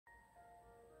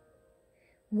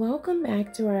Welcome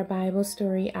back to our Bible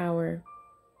Story Hour.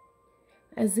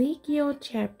 Ezekiel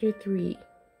chapter 3,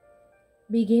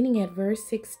 beginning at verse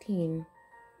 16.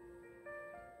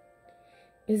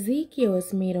 Ezekiel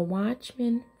is made a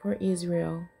watchman for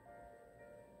Israel.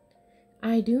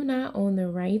 I do not own the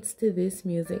rights to this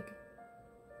music.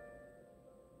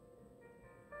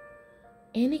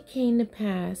 And it came to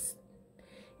pass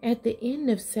at the end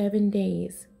of 7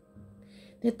 days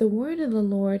that the word of the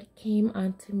Lord came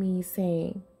unto me,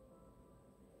 saying,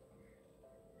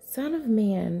 Son of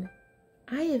man,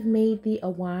 I have made thee a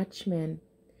watchman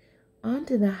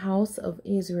unto the house of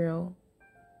Israel.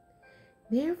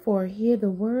 Therefore hear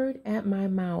the word at my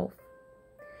mouth,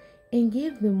 and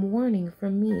give them warning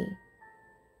from me.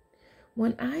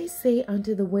 When I say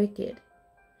unto the wicked,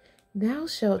 Thou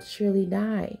shalt surely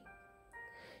die,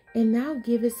 and thou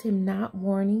givest him not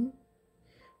warning,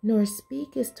 nor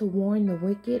speakest to warn the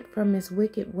wicked from his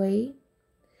wicked way,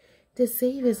 to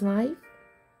save his life,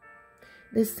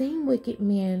 the same wicked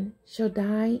man shall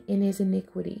die in his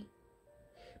iniquity,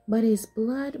 but his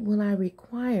blood will I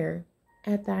require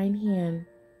at thine hand.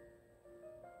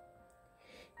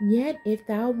 Yet if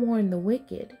thou warn the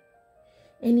wicked,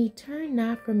 and he turn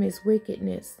not from his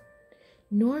wickedness,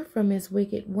 nor from his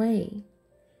wicked way,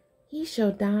 he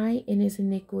shall die in his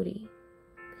iniquity,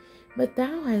 but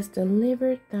thou hast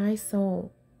delivered thy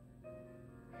soul.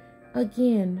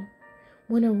 Again,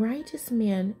 when a righteous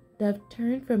man doth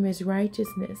turn from his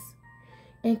righteousness,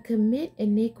 and commit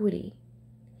iniquity,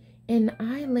 and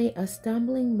I lay a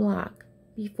stumbling block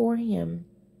before him,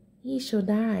 he shall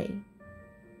die.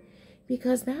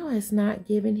 Because thou hast not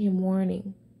given him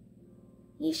warning,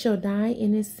 he shall die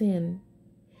in his sin,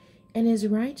 and his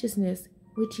righteousness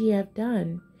which he hath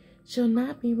done shall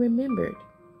not be remembered,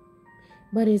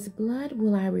 but his blood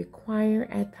will I require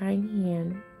at thine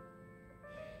hand.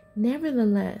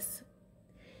 Nevertheless,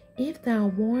 if thou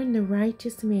warn the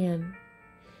righteous man,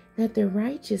 that the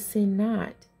righteous sin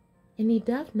not, and he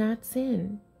doth not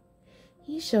sin,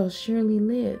 he shall surely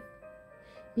live,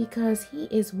 because he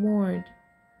is warned.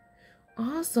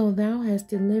 Also thou hast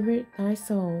delivered thy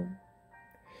soul.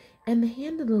 And the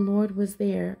hand of the Lord was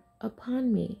there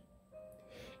upon me.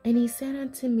 And he said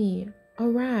unto me,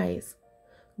 Arise,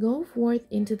 go forth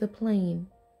into the plain,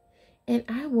 and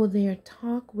I will there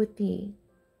talk with thee.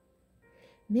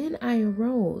 Then I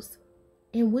arose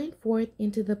and went forth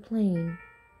into the plain,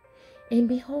 and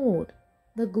behold,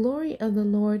 the glory of the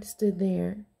Lord stood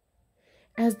there,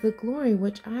 as the glory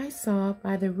which I saw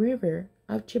by the river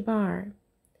of Chebar,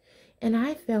 and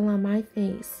I fell on my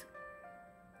face.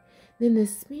 Then the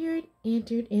Spirit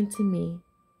entered into me,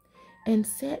 and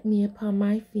set me upon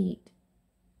my feet,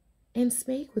 and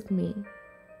spake with me,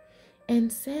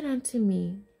 and said unto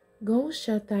me, Go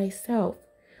shut thyself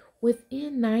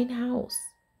within thine house.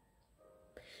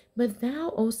 But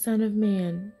thou, O Son of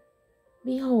man,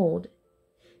 behold,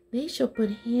 they shall put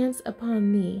hands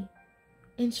upon thee,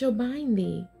 and shall bind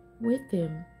thee with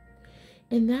them,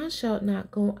 and thou shalt not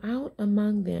go out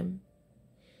among them.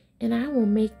 And I will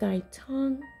make thy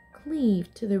tongue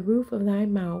cleave to the roof of thy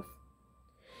mouth,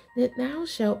 that thou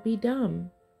shalt be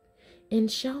dumb, and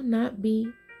shalt not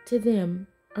be to them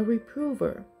a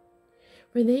reprover,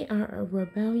 for they are a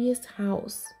rebellious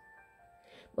house.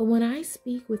 But when I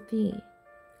speak with thee,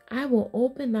 I will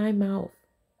open thy mouth,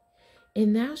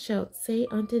 and thou shalt say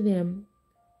unto them,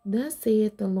 Thus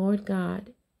saith the Lord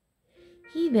God.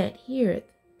 He that heareth,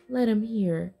 let him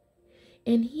hear,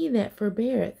 and he that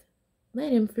forbeareth,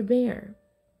 let him forbear,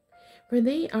 for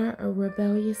they are a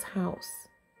rebellious house.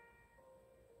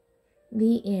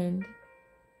 The end.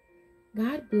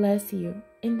 God bless you,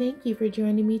 and thank you for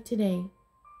joining me today.